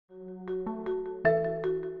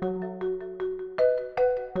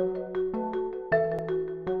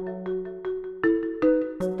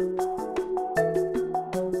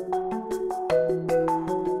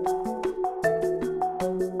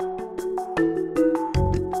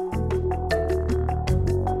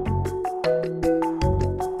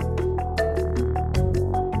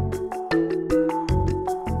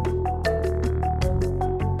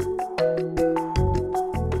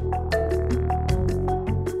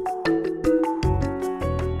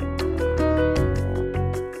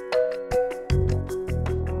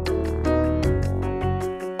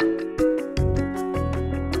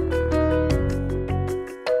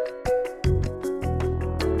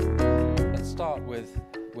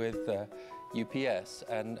start with UPS,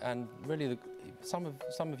 and really some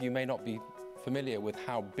of you may not be familiar with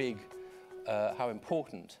how big, how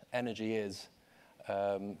important energy is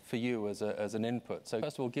for you as an input. So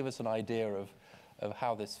first of all, give us an idea of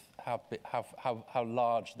how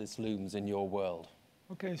large this looms in your world.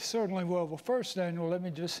 Okay, certainly. Well, first, Daniel, let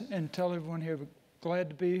me just tell everyone here, we're glad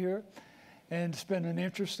to be here, and it's been an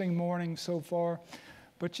interesting morning so far.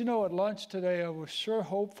 But you know, at lunch today, I was sure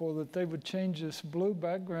hopeful that they would change this blue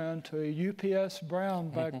background to a UPS brown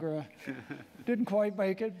background. Didn't quite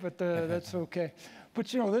make it, but that's okay.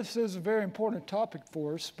 But you know, this is a very important topic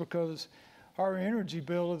for us because our energy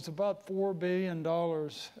bill is about $4 billion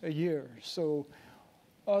a year. So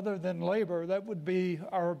other than labor, that would be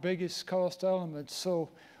our biggest cost element.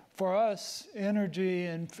 So for us, energy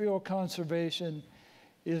and fuel conservation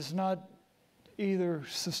is not either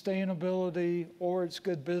sustainability or it's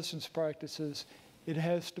good business practices. It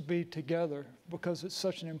has to be together because it's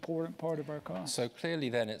such an important part of our cost. So clearly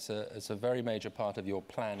then it's a very major part of your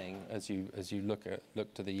planning as you look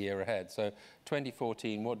to the year ahead. So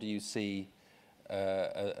 2014, what do you see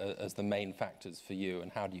as the main factors for you,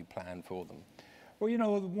 and how do you plan for them? Well, you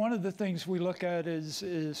know, one of the things we look at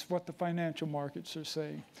is what the financial markets are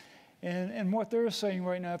saying. And what they're saying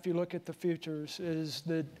right now, if you look at the futures, is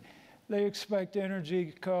that they expect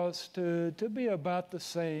energy costs to be about the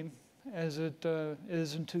same as it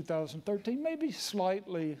is in 2013, maybe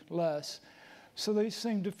slightly less. So they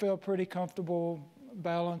seem to feel pretty comfortable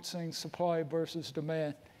balancing supply versus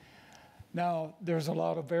demand. Now, there's a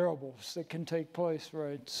lot of variables that can take place,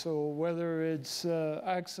 right? So whether it's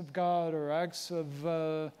acts of God or acts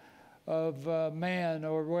of man,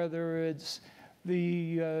 or whether it's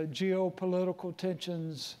the geopolitical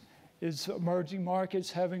tensions, is emerging markets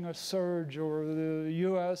having a surge, or the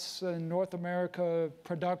U.S. and North America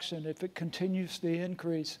production, if it continues to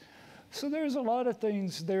increase. So there's a lot of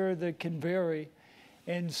things there that can vary.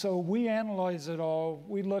 And so we analyze it all.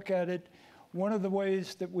 We look at it. One of the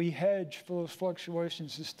ways that we hedge for those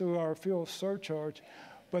fluctuations is through our fuel surcharge.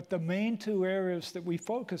 But the main two areas that we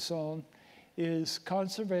focus on is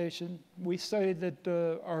conservation. We say that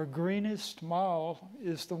our greenest mile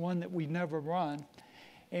is the one that we never run.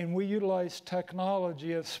 And we utilize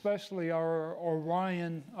technology, especially our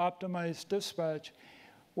Orion optimized dispatch,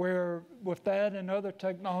 where with that and other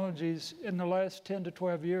technologies, in the last 10 to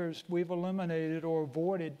 12 years, we've eliminated or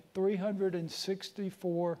avoided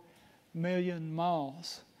 364 million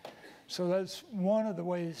miles. So that's one of the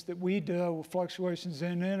ways that we deal with fluctuations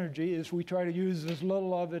in energy, is we try to use as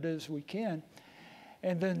little of it as we can.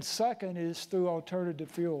 And then second is through alternative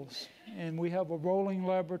fuels. And we have a rolling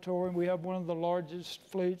laboratory. We have one of the largest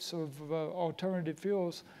fleets of alternative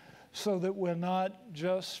fuels, so that we're not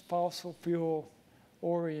just fossil fuel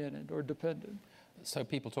oriented or dependent. So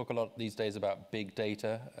people talk a lot these days about big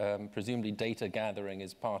data. Presumably data gathering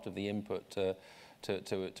is part of the input to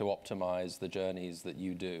optimize the journeys that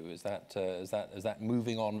you do. Is that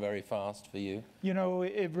moving on very fast for you? You know,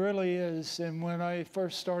 it really is. And when I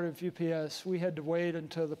first started with UPS, we had to wait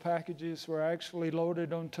until the packages were actually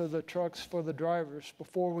loaded onto the trucks for the drivers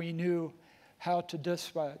before we knew how to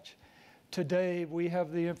dispatch. Today, we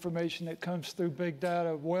have the information that comes through big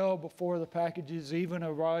data well before the packages even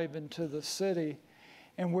arrive into the city.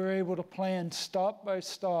 And we're able to plan stop by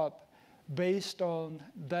stop based on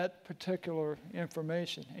that particular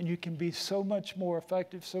information. And you can be so much more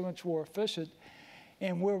effective, so much more efficient.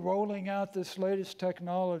 And we're rolling out this latest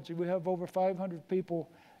technology. We have over 500 people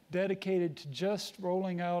dedicated to just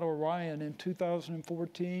rolling out Orion in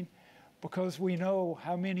 2014, because we know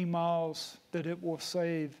how many miles that it will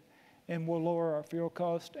save and will lower our fuel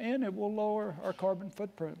cost, and it will lower our carbon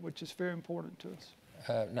footprint, which is very important to us.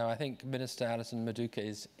 Now, I think Minister Alison-Madueke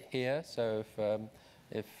is here, so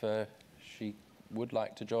if she would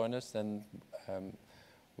like to join us, then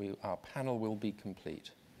our panel will be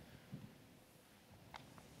complete.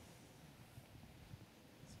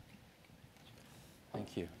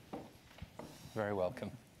 Thank you. Very welcome.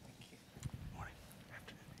 Thank you. Morning.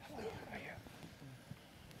 Afternoon. Hello.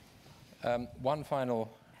 How are you? One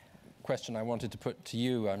final question I wanted to put to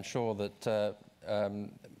you. I'm sure that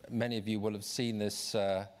many of you will have seen this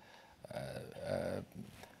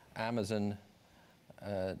Amazon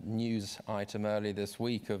news item early this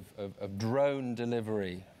week of drone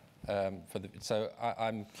delivery. So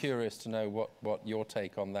I'm curious to know what your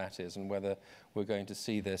take on that is, and whether we're going to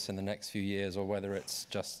see this in the next few years, or whether it's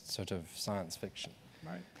just sort of science fiction.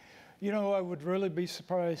 Right. You know, I would really be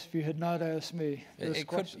surprised if you had not asked me this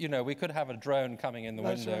question. Could, you know, we could have a drone coming in the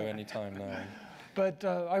window right. any time now. But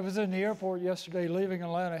I was in the airport yesterday leaving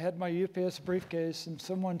Atlanta. I had my UPS briefcase, and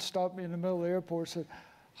someone stopped me in the middle of the airport and said,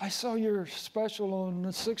 I saw your special on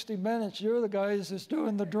the 60 Minutes. You're the guys that's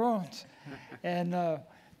doing the drones. And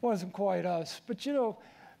wasn't quite us. But you know,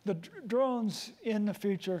 the drones in the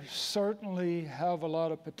future certainly have a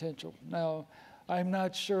lot of potential. Now, I'm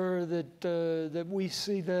not sure that we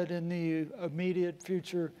see that in the immediate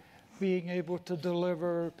future, being able to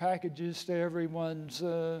deliver packages to everyone's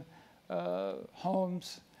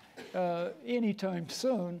homes anytime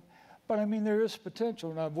soon. But I mean, there is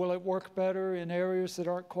potential. Now, will it work better in areas that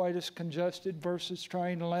aren't quite as congested versus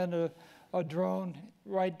trying to land a drone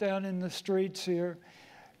right down in the streets here?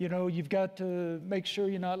 You know, you've got to make sure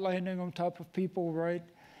you're not landing on top of people, right?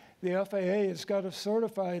 The FAA has got to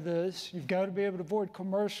certify this. You've got to be able to avoid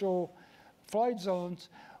commercial flight zones,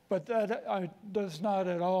 but that does not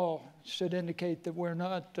at all should indicate that we're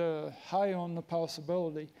not high on the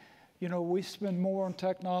possibility. You know, we spend more on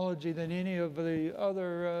technology than any of the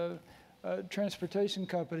other transportation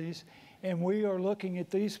companies, and we are looking at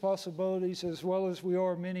these possibilities as well as we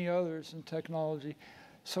are many others in technology.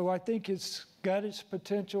 So I think it's got its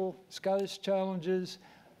potential, it's got its challenges.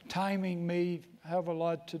 Timing may have a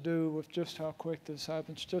lot to do with just how quick this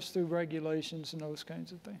happens, just through regulations and those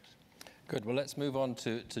kinds of things. Good. Well, let's move on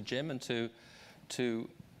to Jim and to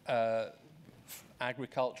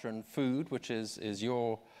agriculture and food, which is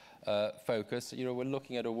your focus. You know, we're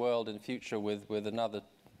looking at a world in future with another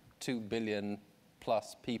 2 billion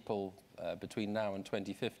plus people between now and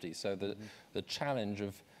 2050. So the challenge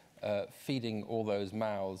of feeding all those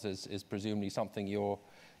mouths is presumably something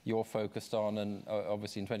you're focused on, and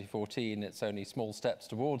obviously in 2014 it's only small steps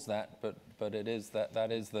towards that, but it is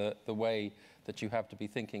that is the way that you have to be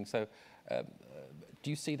thinking. So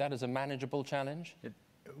do you see that as a manageable challenge?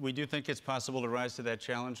 We do think it's possible to rise to that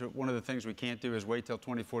challenge. One of the things we can't do is wait till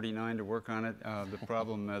 2049 to work on it. The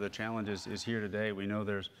problem, the challenge is here today. We know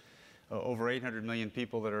there's over 800 million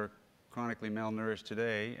people that are chronically malnourished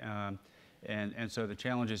today. And so the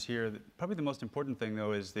challenge is here. Probably the most important thing,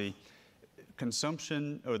 though, is the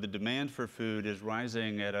consumption or the demand for food is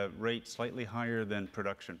rising at a rate slightly higher than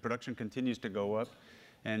production. Production continues to go up,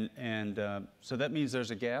 and so that means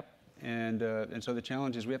there's a gap. And so the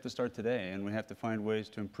challenge is we have to start today, and we have to find ways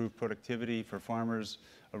to improve productivity for farmers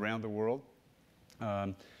around the world.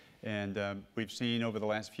 We've seen over the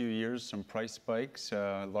last few years some price spikes,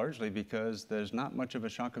 largely because there's not much of a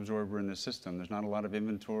shock absorber in the system. There's not a lot of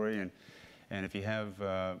inventory, and if you have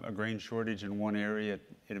a grain shortage in one area,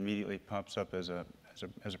 it immediately pops up as a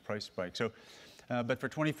price spike. So, but for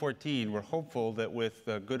 2014, we're hopeful that with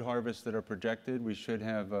good harvests that are projected, we should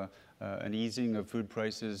have an easing of food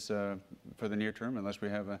prices for the near term, unless we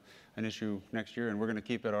have an issue next year. And we're going to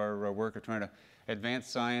keep at our work of trying to advance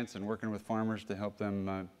science and working with farmers to help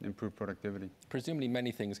them improve productivity. Presumably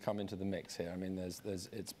many things come into the mix here. I mean,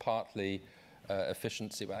 it's partly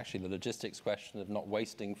efficiency, but actually the logistics question of not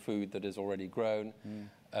wasting food that is already grown.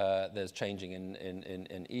 There's changing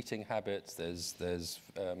in eating habits. There's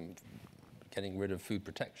getting rid of food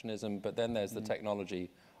protectionism, but then there's the technology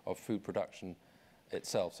of food production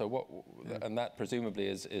itself. So and that presumably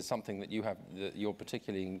is something that you're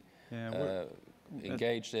particularly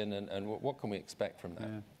engaged in, and what can we expect from that?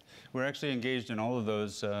 Yeah. We're actually engaged in all of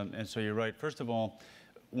those, and so you're right. First of all,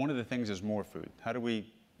 one of the things is more food. How do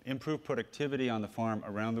we improve productivity on the farm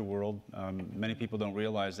around the world? Many people don't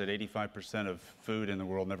realize that 85% of food in the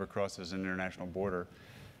world never crosses an international border.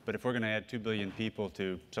 But if we're going to add 2 billion people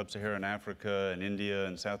to sub-Saharan Africa and India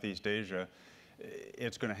and Southeast Asia,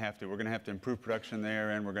 it's going to have to. We're going to have to improve production there,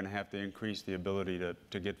 and we're going to have to increase the ability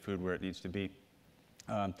to get food where it needs to be.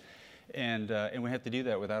 And we have to do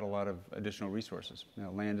that without a lot of additional resources. You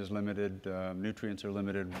know, land is limited, nutrients are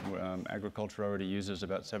limited. Agriculture already uses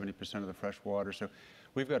about 70% of the fresh water. So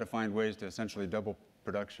we've got to find ways to essentially double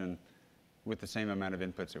production with the same amount of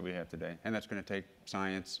inputs that we have today. And that's going to take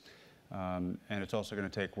science. And it's also going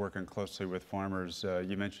to take working closely with farmers.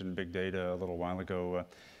 You mentioned big data a little while ago.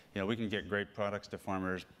 You know, we can get great products to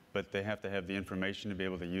farmers, but they have to have the information to be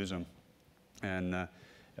able to use them. And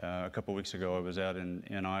a couple weeks ago, I was out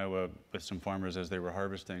in Iowa with some farmers as they were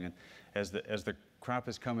harvesting. And as the crop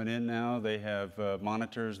is coming in now, they have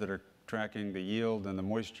monitors that are tracking the yield and the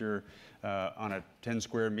moisture on a 10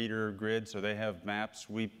 square meter grid. So they have maps.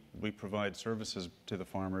 We provide services to the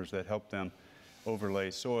farmers that help them overlay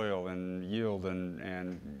soil and yield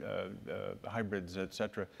and hybrids, et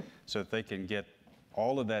cetera, so that they can get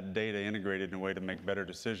all of that data integrated in a way to make better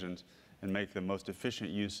decisions and make the most efficient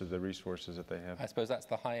use of the resources that they have. I suppose that's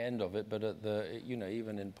the high end of it, but at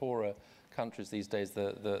even in poorer countries these days,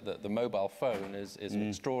 the mobile phone is an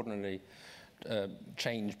extraordinarily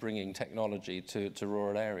change-bringing technology to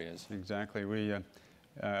rural areas. Exactly.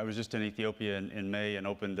 I was just in Ethiopia in May and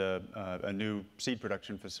opened a new seed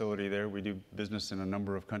production facility there. We do business in a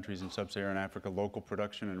number of countries in sub-Saharan Africa, local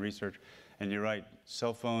production and research. And you're right,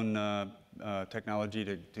 cell phone technology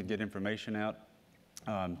to get information out.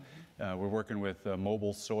 We're working with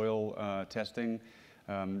mobile soil testing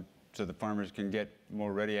so the farmers can get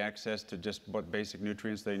more ready access to just what basic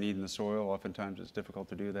nutrients they need in the soil. Oftentimes it's difficult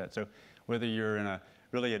to do that. So whether you're in a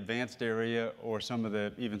really advanced area or some of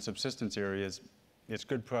the even subsistence areas, it's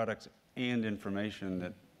good products and information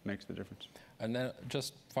that makes the difference. And then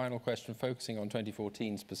just final question, focusing on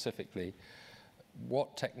 2014 specifically,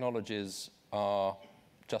 what technologies are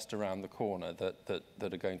just around the corner that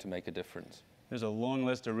are going to make a difference? There's a long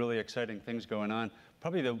list of really exciting things going on.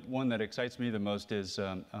 Probably the one that excites me the most is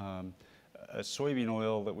a soybean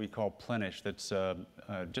oil that we call Plenish that's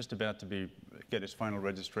just about to get its final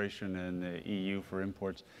registration in the EU for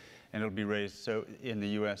imports, and it'll be raised in the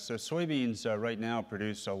U.S. So soybeans right now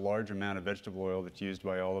produce a large amount of vegetable oil that's used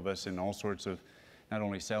by all of us in all sorts of, not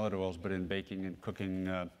only salad oils, but in baking and cooking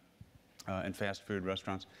and fast food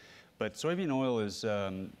restaurants. But soybean oil is,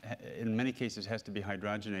 in many cases, has to be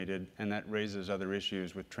hydrogenated, and that raises other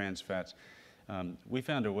issues with trans fats. We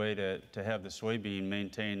found a way to have the soybean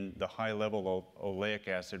maintain the high level of oleic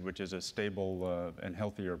acid, which is a stable and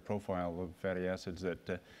healthier profile of fatty acids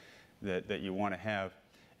that you want to have,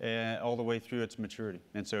 all the way through its maturity.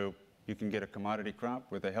 And so you can get a commodity crop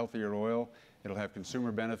with a healthier oil. It'll have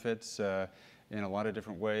consumer benefits in a lot of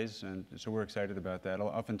different ways, and so we're excited about that.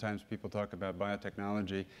 Oftentimes people talk about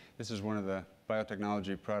biotechnology. This is one of the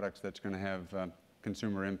biotechnology products that's going to have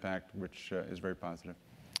consumer impact, which is very positive.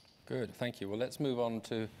 Good, thank you. Well, let's move on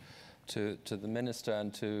to the Minister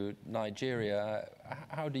and to Nigeria.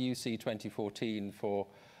 How do you see 2014 for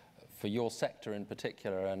your sector in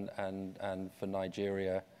particular and for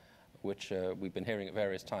Nigeria, which we've been hearing at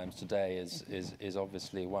various times today is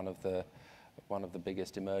obviously one of the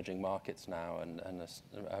biggest emerging markets now and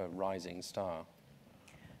a rising star?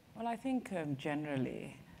 Well, I think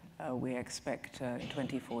generally we expect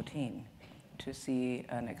 2014 to see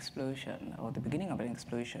an explosion, or the beginning of an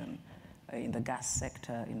explosion, in the gas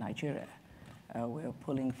sector in Nigeria. We're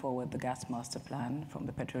pulling forward the gas master plan from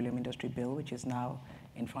the Petroleum Industry Bill, which is now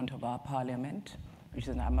in front of our parliament, which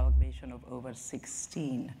is an amalgamation of over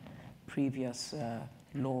 16 previous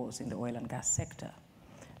laws in the oil and gas sector.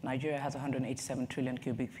 Nigeria has 187 trillion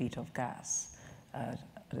cubic feet of gas,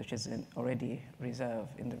 which is already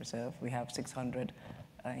in the reserve. We have 600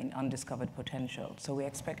 in undiscovered potential. So we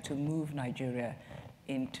expect to move Nigeria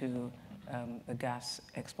into a gas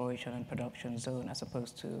exploration and production zone as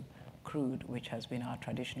opposed to crude, which has been our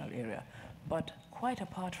traditional area. But quite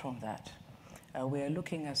apart from that, we are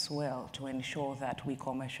looking as well to ensure that we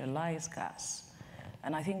commercialize gas.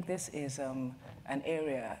 And I think this is an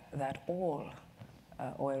area that all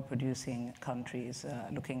oil-producing countries are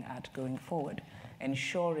looking at going forward,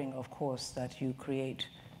 ensuring, of course, that you create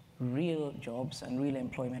real jobs and real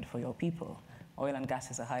employment for your people. Oil and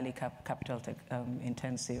gas is a highly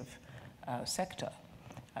capital-intensive sector,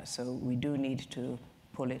 so we do need to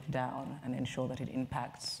pull it down and ensure that it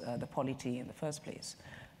impacts the polity in the first place.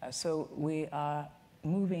 So we are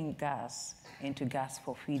moving gas into gas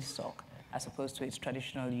for feedstock as opposed to its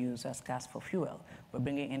traditional use as gas for fuel. We're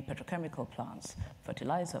bringing in petrochemical plants,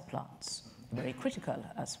 fertilizer plants, very critical,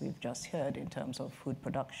 as we've just heard, in terms of food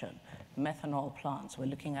production. Methanol plants, we're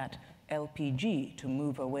looking at LPG to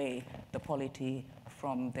move away the polity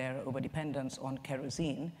from their overdependence on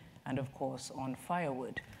kerosene and, of course, on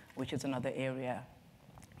firewood, which is another area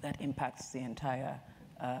that impacts the entire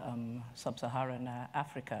sub-Saharan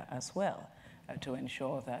Africa as well, to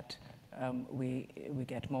ensure that we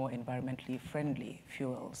get more environmentally friendly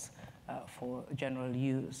fuels for general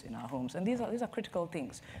use in our homes. And these are critical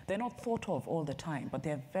things. They're not thought of all the time, but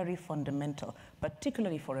they're very fundamental,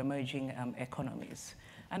 particularly for emerging economies.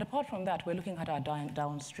 And apart from that, we're looking at our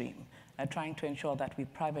downstream, trying to ensure that we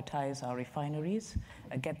privatize our refineries,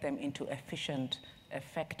 get them into efficient,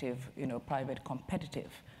 effective, private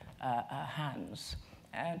competitive hands,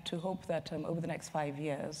 and to hope that over the next 5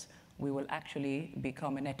 years, we will actually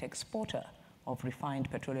become a net exporter of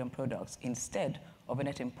refined petroleum products instead of a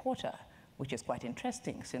net importer, which is quite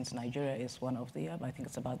interesting since Nigeria is one of the, I think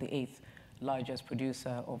it's about the 8th largest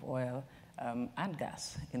producer of oil and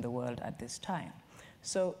gas in the world at this time.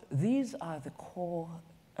 So these are the core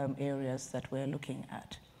areas that we're looking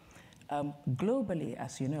at. Globally,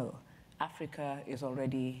 as you know, Africa is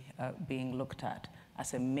already being looked at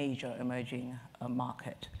as a major emerging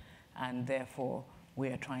market, and therefore we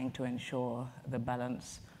are trying to ensure the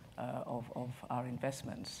balance of our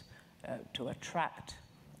investments to attract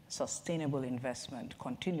sustainable investment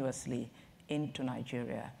continuously into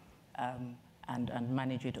Nigeria and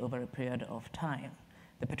manage it over a period of time.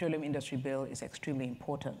 The Petroleum Industry Bill is extremely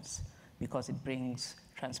important because it brings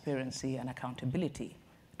transparency and accountability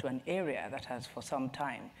to an area that has for some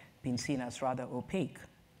time been seen as rather opaque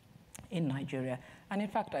in Nigeria, and in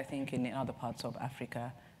fact, I think in other parts of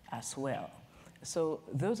Africa as well. So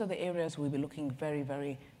those are the areas we'll be looking very,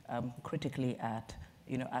 very critically at,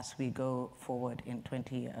 as we go forward in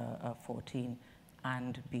 2014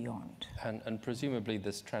 and beyond. And presumably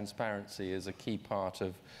this transparency is a key part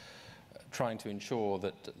of trying to ensure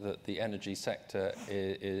that the energy sector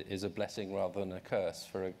is a blessing rather than a curse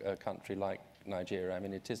for a country like Nigeria. I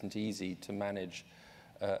mean, it isn't easy to manage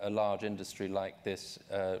a large industry like this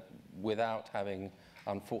without having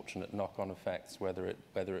unfortunate knock-on effects, whether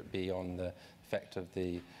it be on the effect of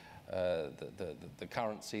the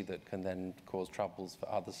currency that can then cause troubles for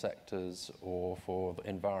other sectors, or for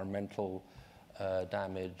environmental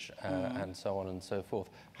damage, and so on and so forth.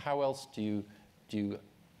 How else do you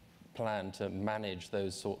plan to manage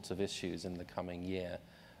those sorts of issues in the coming year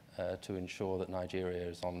to ensure that Nigeria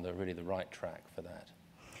is on really the right track for that?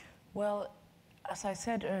 Well, as I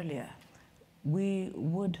said earlier, we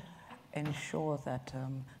would ensure that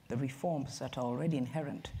the reforms that are already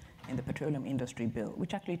inherent in the Petroleum Industry Bill,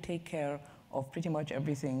 which actually take care of pretty much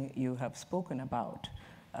everything you have spoken about,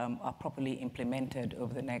 are properly implemented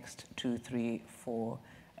over the next 2, 3, 4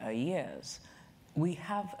 years. We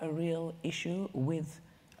have a real issue with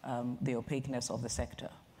the opaqueness of the sector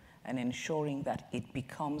and ensuring that it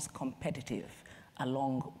becomes competitive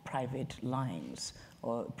along private lines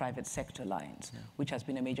or private sector lines, which has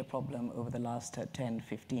been a major problem over the last 10,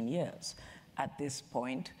 15 years. At this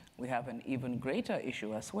point, we have an even greater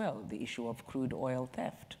issue as well, the issue of crude oil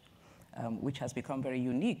theft, which has become very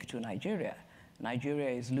unique to Nigeria. Nigeria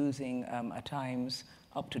is losing at times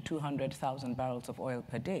up to 200,000 barrels of oil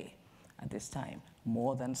per day at this time,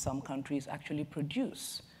 more than some countries actually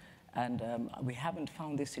produce. And we haven't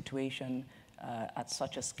found this situation at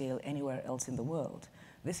such a scale anywhere else in the world.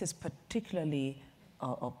 This is particularly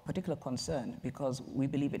of particular concern because we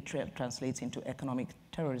believe it translates into economic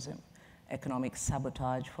terrorism, economic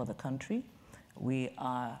sabotage for the country. We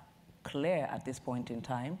are clear at this point in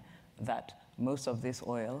time that most of this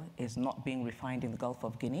oil is not being refined in the Gulf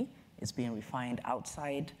of Guinea. It's being refined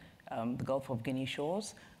outside the Gulf of Guinea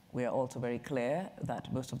shores. We are also very clear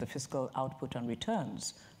that most of the fiscal output and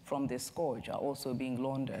returns from this scourge are also being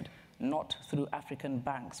laundered, not through African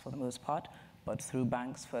banks for the most part, but through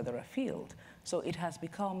banks further afield. So it has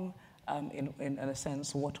become, in a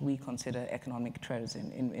sense, what we consider economic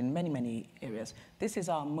terrorism in many, many areas. This is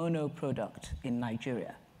our mono product in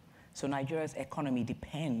Nigeria. So Nigeria's economy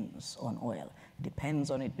depends on oil. It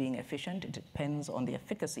depends on it being efficient. It depends on the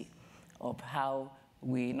efficacy of how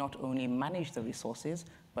we not only manage the resources,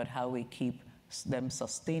 but how we keep them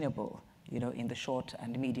sustainable, in the short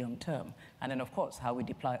and medium term. And then, of course, how we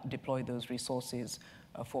deploy those resources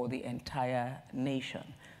for the entire nation.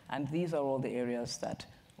 And these are all the areas that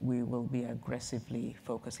we will be aggressively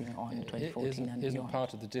focusing on in 2014 and beyond. Isn't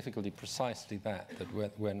part of the difficulty precisely that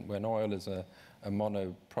when oil is a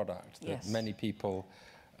mono product, that yes. many people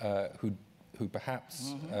who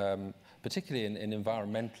perhaps, particularly in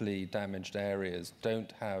environmentally damaged areas,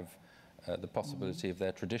 don't have the possibility of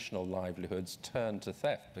their traditional livelihoods turn to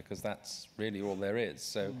theft, because that's really all there is.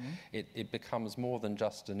 So it becomes more than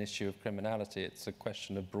just an issue of criminality. It's a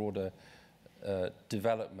question of broader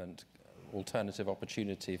development, alternative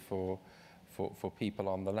opportunity for people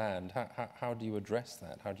on the land. How do you address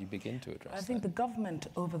that? How do you begin to address that? I think the government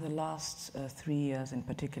over the last 3 years in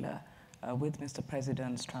particular, with Mr.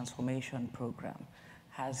 President's transformation program,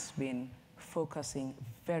 has been focusing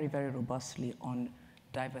very, very robustly on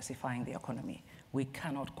diversifying the economy. We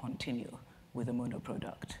cannot continue with a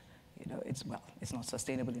monoproduct. It's not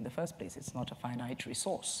sustainable in the first place. It's not a finite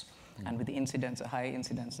resource. And with the incidents, a high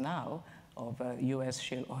incidence now of US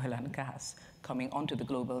shale oil and gas coming onto the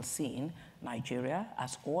global scene, Nigeria,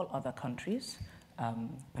 as all other countries,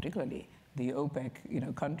 particularly the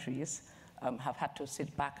OPEC countries, have had to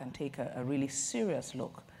sit back and take a really serious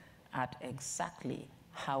look at exactly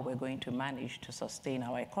how we're going to manage to sustain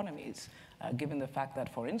our economies, given the fact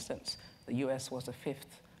that, for instance, the US was the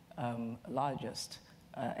 5th largest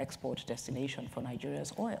export destination for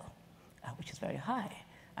Nigeria's oil, which is very high,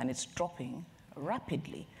 and it's dropping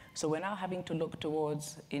rapidly. So we're now having to look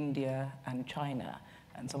towards India and China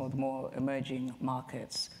and some of the more emerging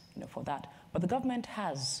markets for that. But the government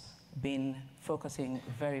has been focusing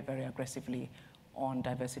very, very aggressively on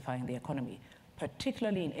diversifying the economy,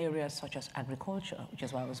 particularly in areas such as agriculture, which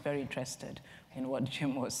is why I was very interested in what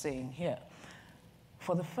Jim was saying here.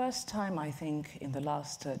 For the first time, I think, in the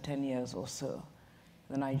last 10 years or so,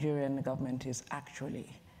 the Nigerian government is actually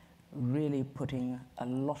really putting a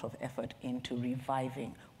lot of effort into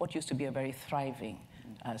reviving what used to be a very thriving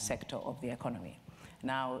sector of the economy.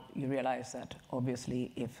 Now, you realize that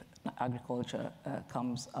obviously if agriculture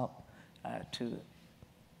comes up to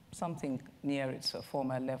something near its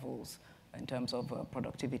former levels in terms of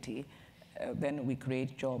productivity, then we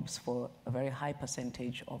create jobs for a very high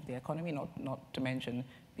percentage of the economy, not to mention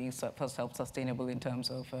being self-sustainable in terms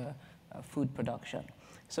of food production.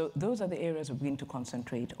 So those are the areas we begin to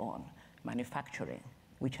concentrate on. Manufacturing,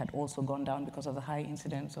 which had also gone down because of the high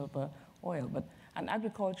incidence of oil, and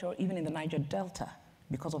agriculture, even in the Niger Delta,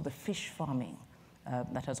 because of the fish farming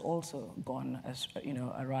that has also gone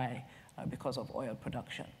awry because of oil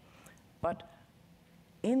production. But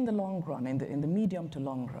in the long run, in the medium to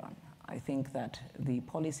long run, I think that the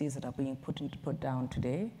policies that are being put down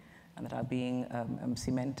today and that are being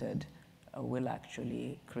cemented will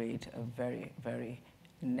actually create a very, very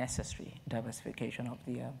necessary diversification of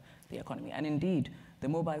the economy. And indeed, the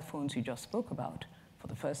mobile phones you just spoke about, for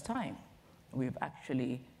the first time, we've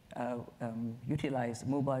actually utilized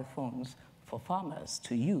mobile phones for farmers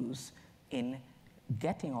to use in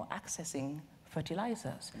getting or accessing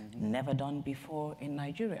fertilizers, never done before in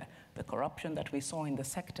Nigeria. The corruption that we saw in the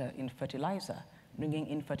sector in fertilizer, bringing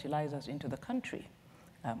in fertilizers into the country,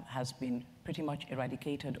 has been pretty much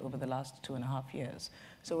eradicated over the last 2.5 years.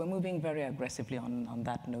 So we're moving very aggressively on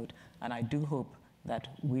that note, and I do hope that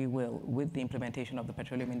we will, with the implementation of the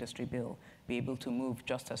Petroleum Industry Bill, be able to move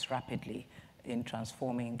just as rapidly in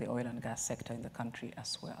transforming the oil and gas sector in the country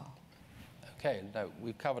as well. Okay, now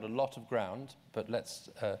we've covered a lot of ground, but let's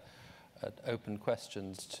open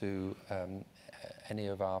questions to any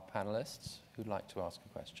of our panelists who'd like to ask a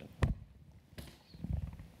question.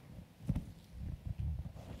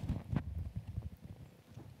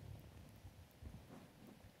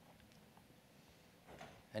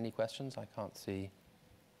 Any questions? I can't see.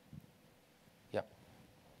 Yeah.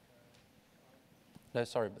 No,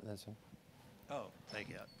 sorry, but there's some. Oh, thank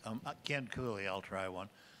you. Ken Cooley, I'll try one.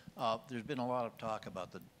 There's been a lot of talk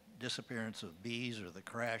about the disappearance of bees or the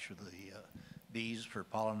crash of the bees for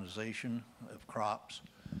pollination of crops,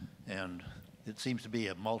 and it seems to be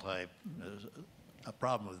a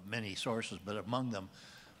problem with many sources, but among them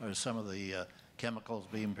are some of the chemicals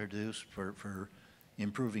being produced for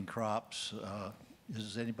improving crops.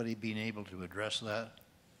 Is anybody being able to address that?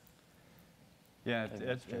 Yeah,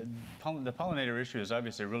 the pollinator issue is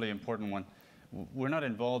obviously a really important one. We're not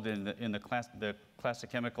involved in the class of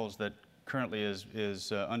chemicals that currently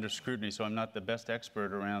is under scrutiny, so I'm not the best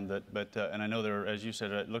expert around that. But and I know there are, as you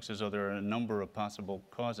said, it looks as though there are a number of possible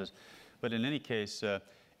causes. But in any case,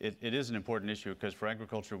 it is an important issue because for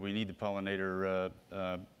agriculture we need the pollinator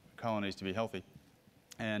colonies to be healthy.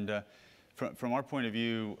 And from our point of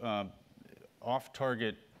view,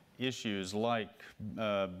 off-target issues like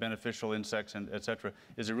beneficial insects and et cetera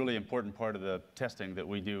is a really important part of the testing that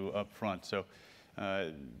we do up front. So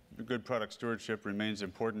good product stewardship remains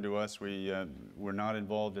important to us. We're not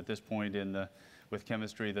involved at this point with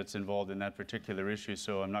chemistry that's involved in that particular issue,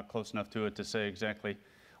 so I'm not close enough to it to say exactly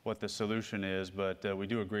what the solution is, but we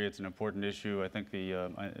do agree it's an important issue. I think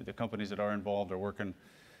the companies that are involved are working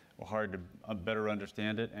hard to better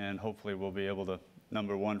understand it, and hopefully we'll be able to,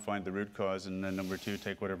 number one, find the root cause, and then number two,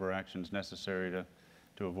 take whatever actions necessary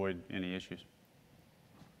to avoid any issues.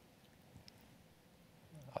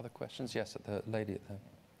 Other questions? Yes, at the lady at the,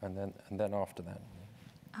 and then after that.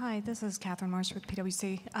 Hi, this is Catherine Marsh with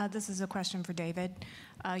PwC. This is a question for David.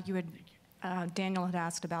 Daniel had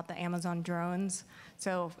asked about the Amazon drones,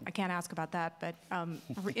 so I can't ask about that, but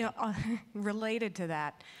related to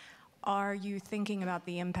that, are you thinking about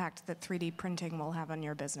the impact that 3D printing will have on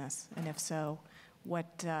your business? And if so, what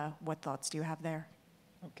thoughts do you have there?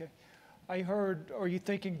 Okay. I heard, are you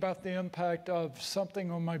thinking about the impact of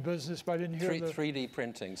something on my business, but I didn't hear 3D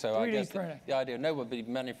printing. So 3D I guess printing. The idea, no one would be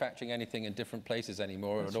manufacturing anything in different places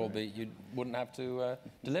anymore. It would all be, you wouldn't have to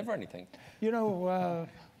deliver anything. You know,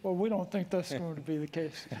 well, we don't think that's going to be the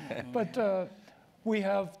case. But we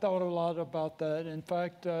have thought a lot about that. In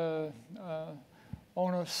fact,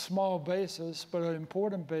 on a small basis, but an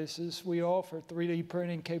important basis, we offer 3D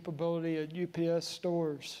printing capability at UPS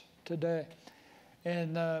stores today.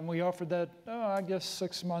 And we offered that, I guess,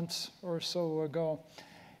 6 months or so ago.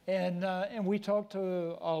 And we talked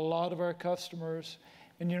to a lot of our customers.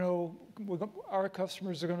 And, you know, our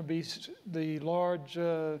customers are going to be the large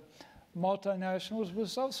multinationals, but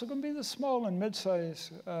it's also going to be the small and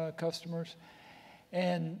mid-sized customers.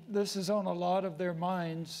 And this is on a lot of their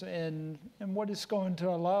minds. And what it's going to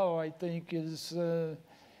allow, I think, is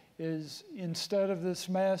is instead of this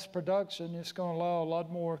mass production, it's going to allow a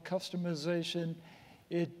lot more customization.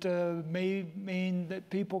 It may mean that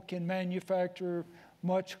people can manufacture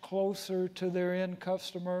much closer to their end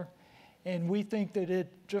customer. And we think that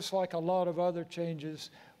it, just like a lot of other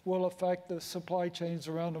changes, will affect the supply chains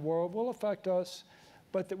around the world, will affect us,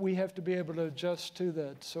 but that we have to be able to adjust to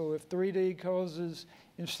that. So if 3D causes,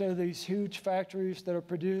 instead of these huge factories that are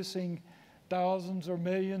producing thousands or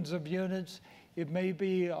millions of units, it may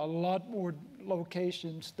be a lot more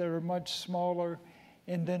locations that are much smaller,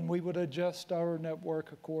 and then we would adjust our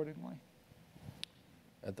network accordingly.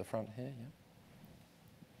 At the front here, yeah.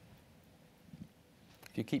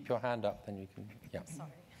 If you keep your hand up, then you can, yeah. Sorry.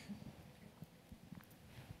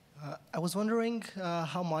 I was wondering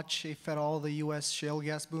how much, if at all, the U.S. shale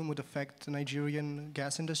gas boom would affect the Nigerian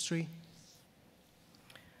gas industry?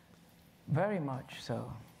 Very much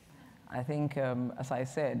so. I think, as I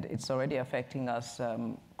said, it's already affecting us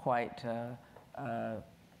quite a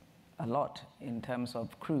lot in terms of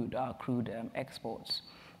our crude exports.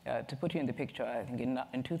 To put you in the picture, I think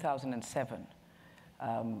in 2007,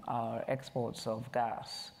 our exports of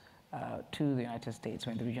gas to the United States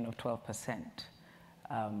were in the region of 12%.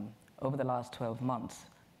 Over the last 12 months,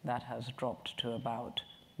 that has dropped to about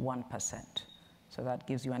 1%. So that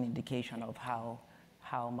gives you an indication of how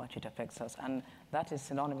much it affects us. And that is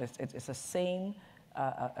synonymous. It's the same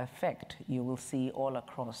effect you will see all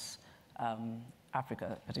across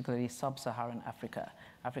Africa, particularly sub-Saharan Africa.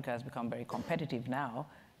 Africa has become very competitive now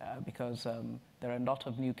because there are a lot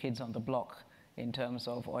of new kids on the block in terms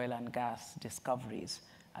of oil and gas discoveries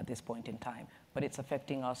at this point in time. But it's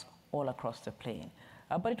affecting us all across the plain.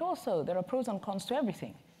 But it also, there are pros and cons to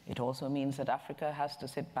everything. It also means that Africa has to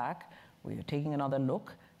sit back. We are taking another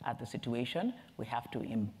look at the situation. We have to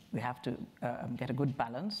get a good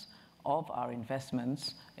balance of our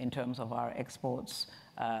investments in terms of our exports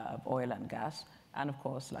of oil and gas. And of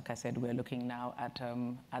course, like I said, we're looking now at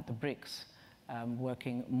the BRICS,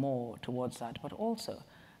 working more towards that, but also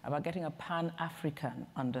about getting a pan-African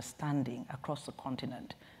understanding across the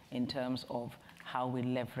continent in terms of how we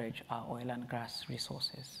leverage our oil and gas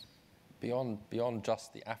resources. Beyond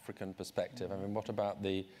just the African perspective, I mean, what about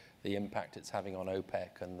the impact it's having on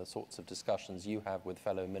OPEC and the sorts of discussions you have with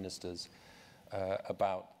fellow ministers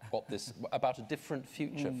about a different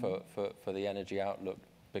future for the energy outlook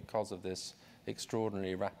because of this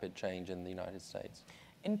extraordinarily rapid change in the United States?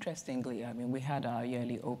 Interestingly, I mean, we had our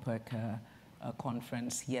yearly OPEC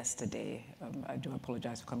conference yesterday. I do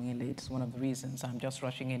apologize for coming in late. It's one of the reasons I'm just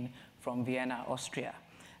rushing in from Vienna, Austria.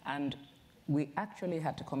 And we actually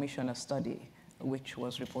had to commission a study which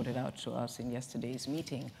was reported out to us in yesterday's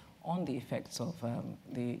meeting on the effects of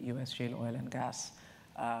the US shale oil and gas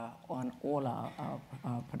on all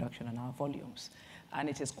our production and our volumes. And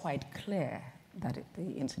it is quite clear that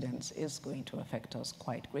the incidence is going to affect us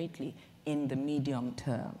quite greatly in the medium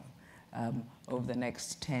term. Over the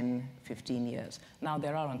next 10, 15 years. Now,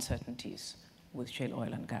 there are uncertainties with shale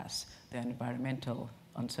oil and gas. There are environmental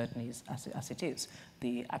uncertainties as it is.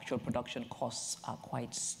 The actual production costs are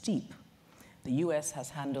quite steep. The US has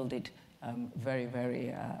handled it very,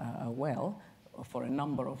 very well for a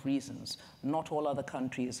number of reasons. Not all other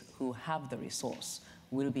countries who have the resource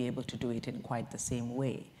will be able to do it in quite the same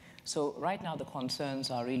way. So right now, the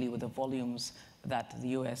concerns are really with the volumes that the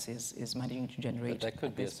US is managing to generate. But there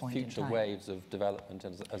could be future waves of development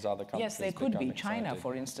as other countries. Yes, there could be. China,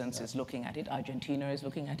 for instance, is looking at it. Argentina is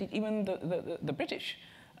looking at it. Even the British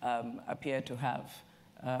appear to have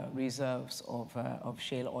reserves of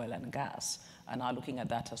shale oil and gas and are looking at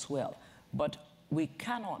that as well. But we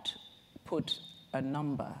cannot put a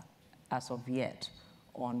number as of yet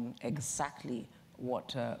on exactly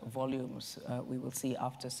what volumes we will see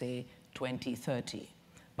after, say, 2030.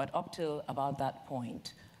 But up till about that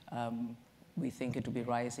point, we think it will be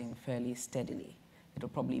rising fairly steadily. It will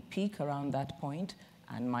probably peak around that point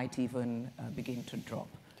and might even begin to drop.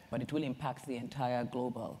 But it will impact the entire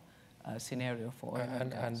global scenario for oil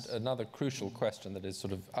and gas. And another crucial question that is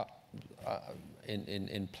sort of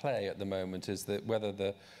in play at the moment is that whether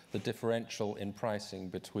the differential in pricing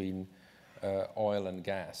between oil and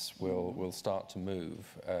gas will start to move.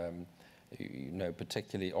 You know,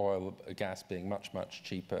 particularly oil, gas being much, much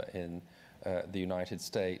cheaper in the United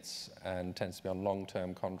States and tends to be on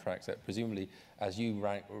long-term contracts that presumably, as you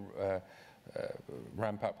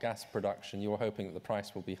ramp up gas production, you're hoping that the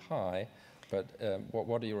price will be high. But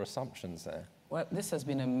what are your assumptions there? Well, this has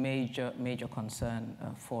been a major, major concern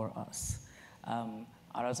for us.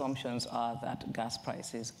 Our assumptions are that gas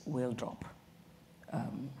prices will drop,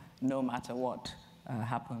 no matter what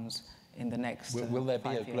happens in the next Will there be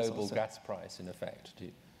 5 a years global or so. gas price in effect?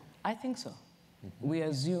 I think so. We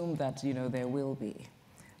assume that, there will be.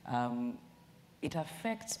 It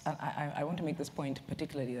affects, and I want to make this point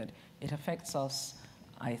particularly, that it affects us,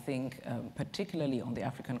 I think, particularly on the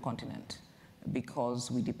African continent, because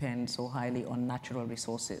we depend so highly on natural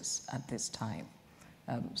resources at this time.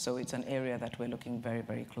 So it's an area that we're looking very,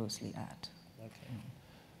 very closely at. Okay.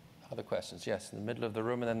 Other questions? Yes, in the middle of the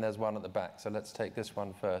room, and then there's one at the back. So let's take this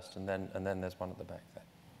one first, and then there's one at the back there.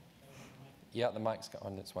 Yeah, the mic's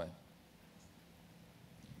on its way.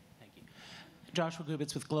 Thank you. Joshua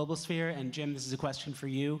Gubitz with Global Sphere, and Jim, this is a question for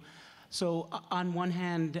you. So on one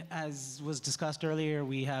hand, as was discussed earlier,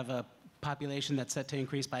 we have a population that's set to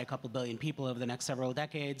increase by a couple billion people over the next several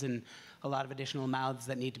decades, and a lot of additional mouths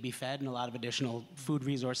that need to be fed, and a lot of additional food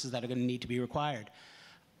resources that are going to need to be required.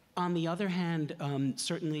 On the other hand,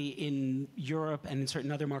 certainly in Europe and in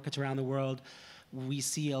certain other markets around the world, we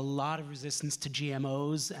see a lot of resistance to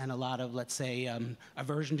GMOs and a lot of, let's say,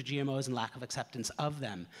 aversion to GMOs and lack of acceptance of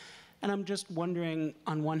them. And I'm just wondering,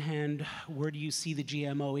 on one hand, where do you see the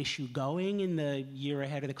GMO issue going in the year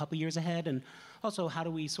ahead or the couple years ahead? And also, how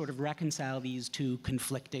do we sort of reconcile these two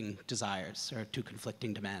conflicting desires or two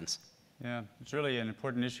conflicting demands? Yeah, it's really an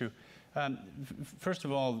important issue. First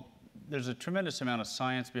of all, there's a tremendous amount of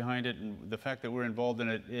science behind it, and the fact that we're involved in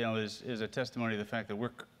it, is a testimony to the fact that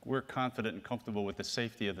we're confident and comfortable with the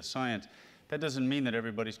safety of the science. That doesn't mean that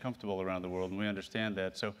everybody's comfortable around the world, and we understand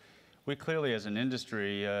that. So we clearly, as an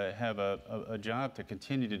industry, have a job to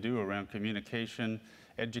continue to do around communication,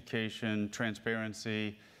 education,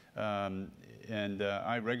 transparency, and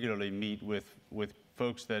I regularly meet with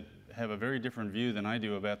folks that have a very different view than I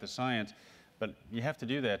do about the science. But you have to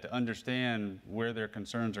do that to understand where their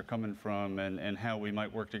concerns are coming from and how we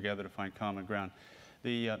might work together to find common ground.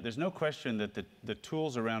 There's no question that the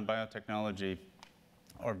tools around biotechnology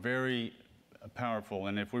are very powerful,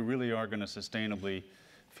 and if we really are going to sustainably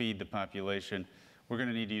feed the population, we're going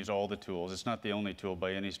to need to use all the tools. It's not the only tool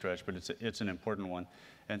by any stretch, but it's an important one.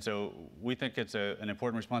 And so we think it's an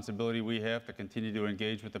important responsibility we have to continue to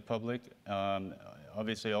engage with the public.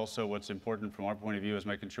 Obviously, also what's important from our point of view is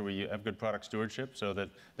making sure we have good product stewardship so that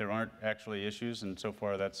there aren't actually issues. And so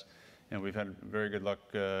far, that's, we've had very good luck,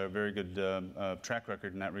 very good track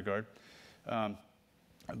record in that regard.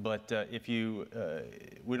 But if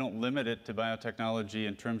we don't limit it to biotechnology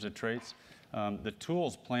in terms of traits. The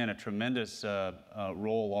tools play a tremendous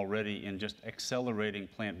role already in just accelerating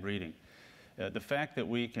plant breeding. The fact that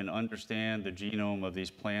we can understand the genome of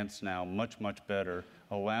these plants now much, much better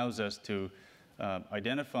allows us to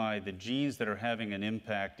identify the genes that are having an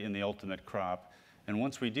impact in the ultimate crop. And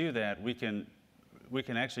once we do that, we can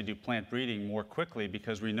actually do plant breeding more quickly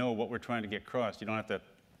because we know what we're trying to get crossed. You don't have to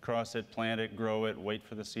cross it, plant it, grow it, wait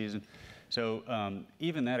for the season. So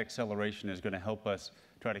even that acceleration is going to help us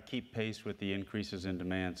try to keep pace with the increases in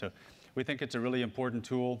demand. So we think it's a really important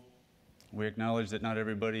tool. We acknowledge that not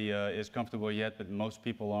everybody is comfortable yet, but most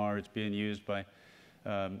people are. It's being used by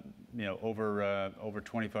over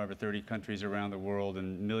 25 or 30 countries around the world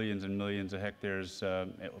and millions of hectares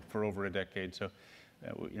for over a decade. So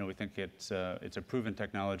we think it's a proven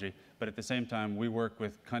technology. But at the same time, we work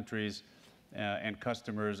with countries and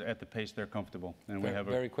customers at the pace they're comfortable. And we have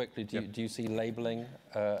very quickly, do you see labeling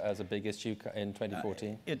as a big issue in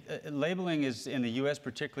 2014? Labeling is, in the U.S.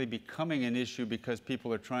 particularly, becoming an issue because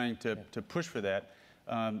people are trying to push for that.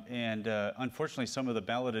 Unfortunately, some of the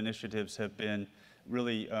ballot initiatives have been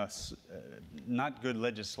really not good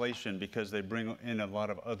legislation because they bring in a lot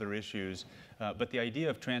of other issues. But the idea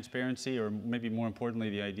of transparency, or maybe more importantly,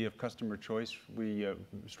 the idea of customer choice, we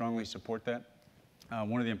strongly support that.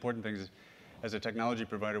 One of the important things is, as a technology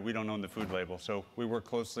provider, we don't own the food label. So we work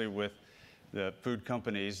closely with the food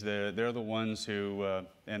companies. They're the ones who,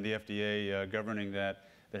 and the FDA governing that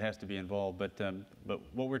has to be involved. But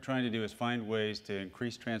what we're trying to do is find ways to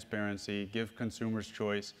increase transparency, give consumers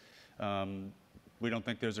choice. We don't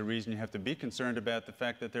think there's a reason you have to be concerned about the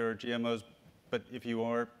fact that there are GMOs, but if you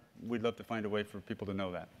are, we'd love to find a way for people to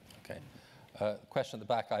know that. Okay. Question at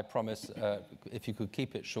the back, I promise, if you could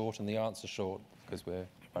keep it short and the answer short, because we're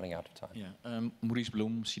running out of time. Yeah, Maurice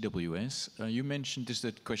Blum, CWS. You mentioned, this is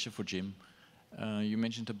a question for Jim. You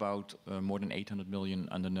mentioned about more than 800 million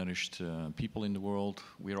undernourished people in the world.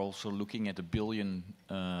 We're also looking at 1 billion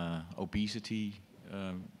obesity,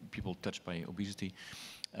 people touched by obesity.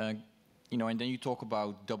 And then you talk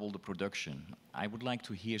about double the production. I would like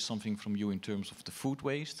to hear something from you in terms of the food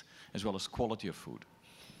waste as well as quality of food.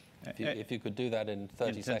 If you could do that in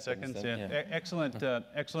 30 seconds. then, yeah. Excellent,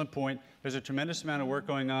 excellent point. There's a tremendous amount of work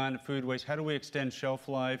going on in food waste. How do we extend shelf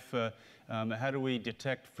life? How do we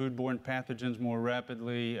detect foodborne pathogens more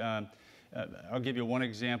rapidly? I'll give you one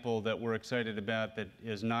example that we're excited about that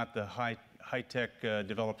is not the high high-tech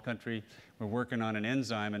developed country. We're working on an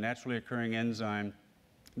enzyme, a naturally occurring enzyme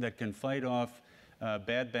that can fight off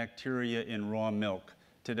bad bacteria in raw milk.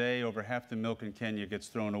 Today, over half the milk in Kenya gets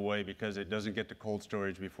thrown away because it doesn't get to cold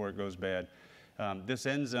storage before it goes bad. This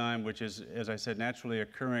enzyme, which is, as I said, naturally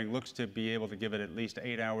occurring, looks to be able to give it at least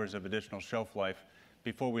 8 hours of additional shelf life.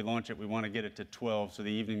 Before we launch it, we want to get it to 12 so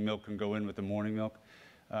the evening milk can go in with the morning milk.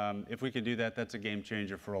 If we can do that, that's a game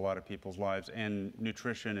changer for a lot of people's lives and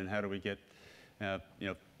nutrition, and how do we get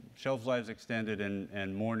shelf lives extended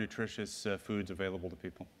and more nutritious foods available to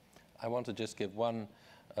people. I want to just give one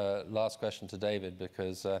last question to David,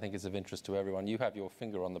 because I think it's of interest to everyone. You have your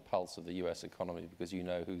finger on the pulse of the US economy because you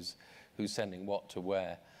know who's sending what to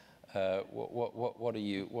where. What do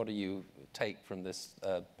you take from this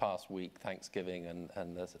past week, Thanksgiving,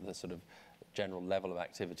 and the sort of general level of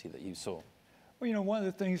activity that you saw? Well, you know, one of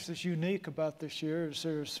the things that's unique about this year is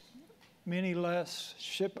there's many less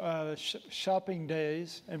shopping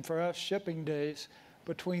days, and for us, shipping days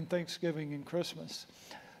between Thanksgiving and Christmas.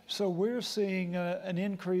 So we're seeing an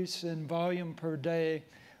increase in volume per day.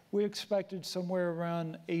 We expected somewhere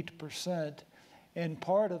around 8%. And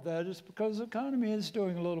part of that is because the economy is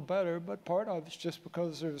doing a little better, but part of it's just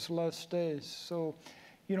because there's less days. So,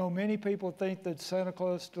 you know, many people think that Santa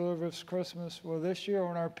Claus delivers Christmas. Well, this year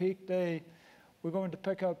on our peak day, we're going to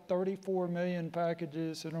pick up 34 million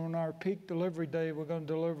packages, and on our peak delivery day, we're going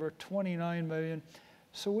to deliver 29 million.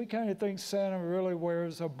 So we kind of think Santa really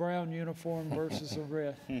wears a brown uniform versus a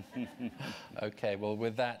red. Okay, well,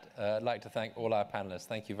 with that, I'd like to thank all our panelists.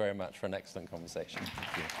 Thank you very much for an excellent conversation.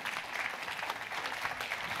 Thank you.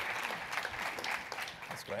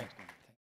 That's great.